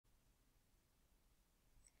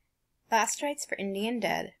Last Rites for Indian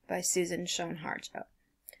Dead by Susan Schoen Harjo.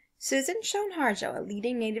 Susan Schoen Harjo, a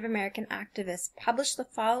leading Native American activist, published the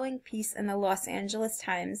following piece in the Los Angeles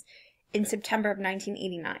Times in September of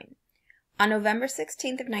 1989. On November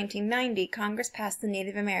 16th of 1990, Congress passed the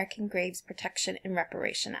Native American Graves Protection and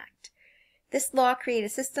Reparation Act. This law created a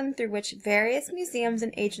system through which various museums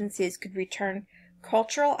and agencies could return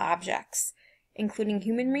cultural objects, including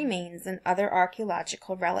human remains and other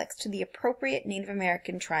archaeological relics, to the appropriate Native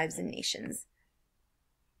American tribes and nations.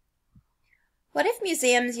 What if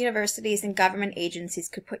museums, universities, and government agencies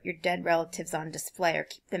could put your dead relatives on display or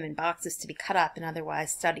keep them in boxes to be cut up and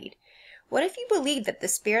otherwise studied? What if you believed that the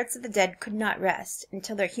spirits of the dead could not rest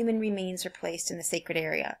until their human remains were placed in a sacred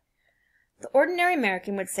area? The ordinary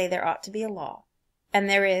American would say there ought to be a law, and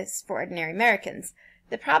there is for ordinary Americans.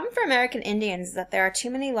 The problem for American Indians is that there are too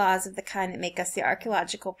many laws of the kind that make us the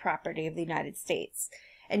archaeological property of the United States,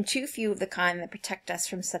 and too few of the kind that protect us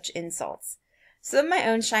from such insults. Some of my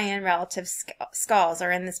own Cheyenne relatives' skulls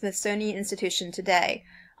are in the Smithsonian Institution today,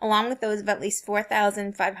 along with those of at least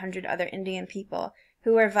 4,500 other Indian people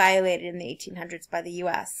who were violated in the 1800s by the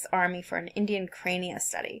U.S. Army for an Indian crania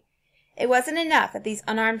study. It wasn't enough that these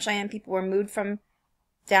unarmed Cheyenne people were mowed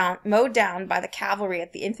down by the cavalry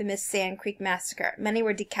at the infamous Sand Creek Massacre. Many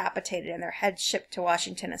were decapitated and their heads shipped to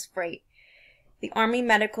Washington as freight. The Army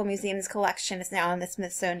Medical Museum's collection is now in the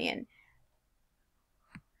Smithsonian.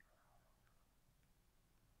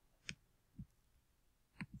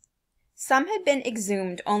 Some had been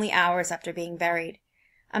exhumed only hours after being buried.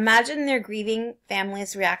 Imagine their grieving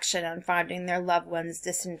families' reaction on finding their loved ones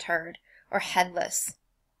disinterred, or headless.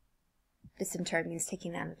 Disinterred means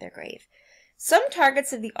taken out of their grave. Some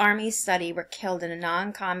targets of the Army's study were killed in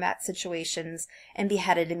non-combat situations and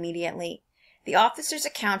beheaded immediately. The officer's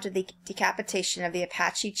account of the decapitation of the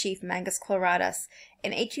Apache chief Mangus Cloratus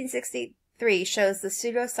in 1863 shows the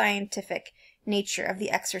pseudoscientific nature of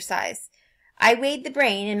the exercise. "I weighed the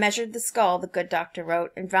brain and measured the skull," the good doctor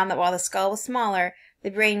wrote, "and found that while the skull was smaller,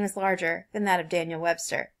 the brain was larger than that of Daniel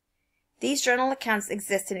Webster." These journal accounts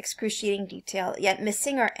exist in excruciating detail, yet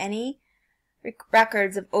missing are any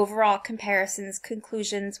records of overall comparisons,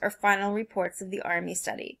 conclusions, or final reports of the Army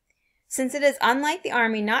study. Since it is unlike the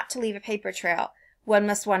Army not to leave a paper trail, one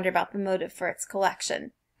must wonder about the motive for its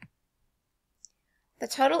collection. The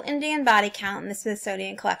total Indian body count in the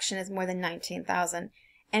Smithsonian collection is more than 19,000,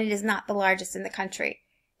 and it is not the largest in the country.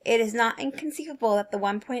 It is not inconceivable that the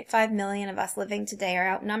 1.5 million of us living today are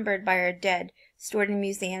outnumbered by our dead, stored in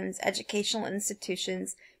museums, educational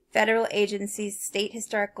institutions, federal agencies, state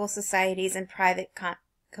historical societies, and private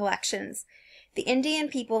collections. The Indian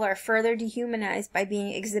people are further dehumanized by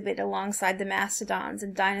being exhibited alongside the mastodons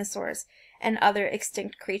and dinosaurs and other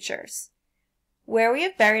extinct creatures. Where we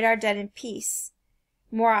have buried our dead in peace,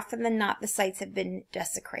 more often than not the sites have been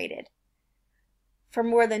desecrated. For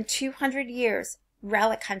more than 200 years,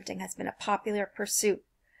 relic hunting has been a popular pursuit.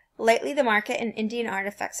 Lately, the market in Indian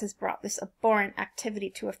artifacts has brought this abhorrent activity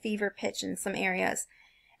to a fever pitch in some areas.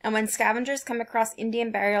 And when scavengers come across Indian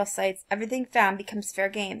burial sites, everything found becomes fair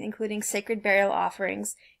game, including sacred burial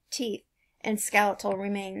offerings, teeth, and skeletal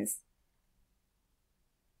remains.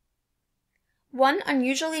 One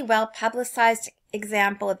unusually well-publicized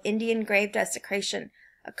example of Indian grave desecration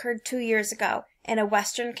occurred 2 years ago in a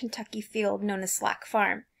western Kentucky field known as Slack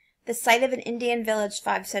Farm, the site of an Indian village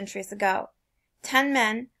 5 centuries ago. 10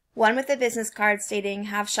 men, one with a business card stating,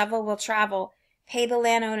 "Have shovel will travel," pay the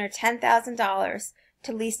landowner $10,000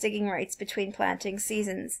 to lease digging rights between planting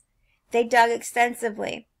seasons. They dug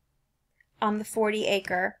extensively on the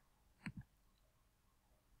 40-acre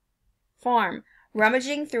farm,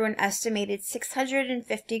 rummaging through an estimated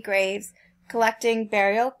 650 graves, collecting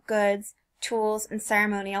burial goods, tools, and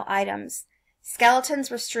ceremonial items. Skeletons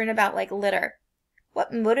were strewn about like litter.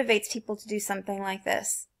 What motivates people to do something like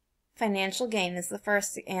this? Financial gain is the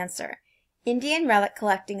first answer. Indian relic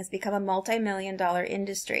collecting has become a multi-million-dollar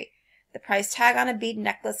industry. The price tag on a bead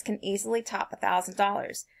necklace can easily top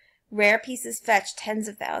 $1,000. Rare pieces fetch tens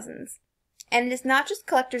of thousands. And it is not just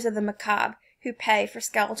collectors of the macabre who pay for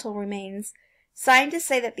skeletal remains. Scientists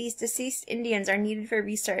say that these deceased Indians are needed for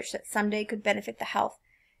research that someday could benefit the health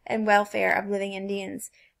and welfare of living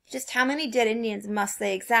Indians. Just how many dead Indians must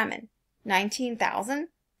they examine? 19,000?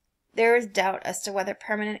 There is doubt as to whether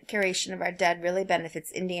permanent curation of our dead really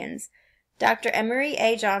benefits Indians. Dr. Emory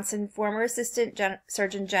A. Johnson, former Assistant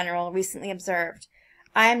Surgeon General, recently observed,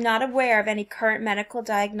 "I am not aware of any current medical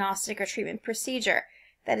diagnostic or treatment procedure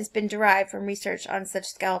that has been derived from research on such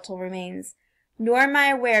skeletal remains, nor am I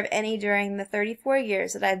aware of any during the 34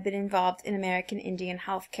 years that I have been involved in American Indian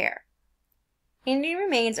health care." Indian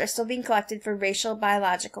remains are still being collected for racial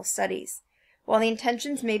biological studies. While the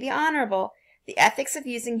intentions may be honorable, the ethics of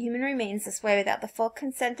using human remains this way without the full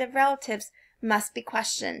consent of relatives must be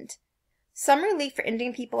questioned. Some relief for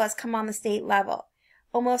Indian people has come on the state level.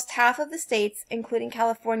 Almost half of the states, including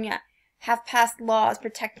California, have passed laws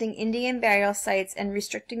protecting Indian burial sites and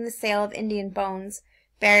restricting the sale of Indian bones,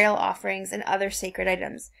 burial offerings, and other sacred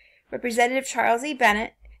items. Representative Charles E.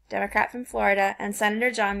 Bennett, Democrat from Florida, and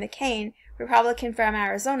Senator John McCain, Republican from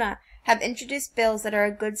Arizona, have introduced bills that are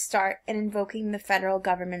a good start in invoking the federal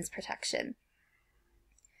government's protection.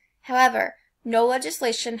 However, no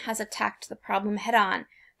legislation has attacked the problem head-on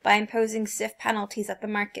by imposing stiff penalties at the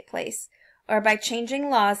marketplace, or by changing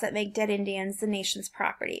laws that make dead Indians the nation's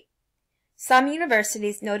property. Some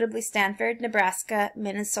universities, notably Stanford, Nebraska,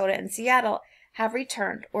 Minnesota, and Seattle, have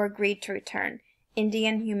returned, or agreed to return,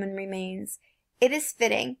 Indian human remains. It is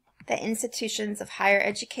fitting that institutions of higher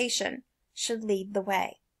education should lead the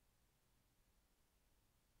way.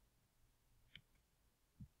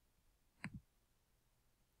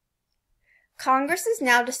 Congress is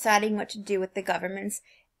now deciding what to do with the government's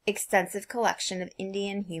extensive collection of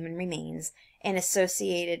Indian human remains and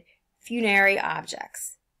associated funerary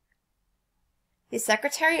objects. The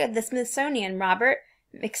Secretary of the Smithsonian, Robert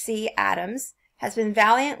McC. has been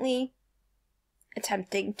valiantly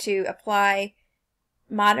attempting to apply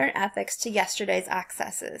modern ethics to yesterday's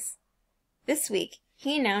excesses. This week,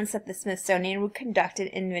 he announced that the Smithsonian would conduct an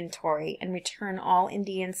inventory and return all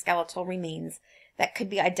Indian skeletal remains that could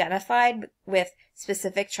be identified with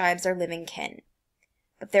specific tribes or living kin.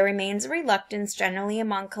 But there remains a reluctance generally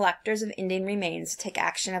among collectors of Indian remains to take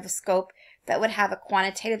action of a scope that would have a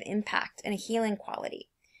quantitative impact and a healing quality.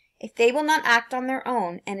 If they will not act on their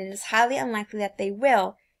own, and it is highly unlikely that they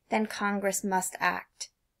will, then Congress must act.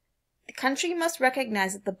 The country must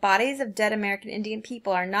recognize that the bodies of dead American Indian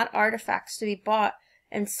people are not artifacts to be bought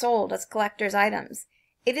and sold as collector's items.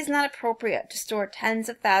 It is not appropriate to store tens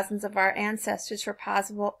of thousands of our ancestors for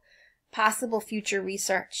possible future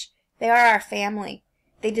research. They are our family.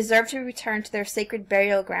 They deserve to return to their sacred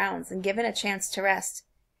burial grounds and given a chance to rest.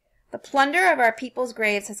 The plunder of our people's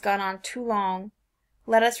graves has gone on too long.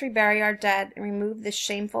 Let us rebury our dead and remove this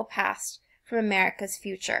shameful past from America's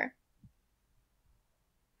future.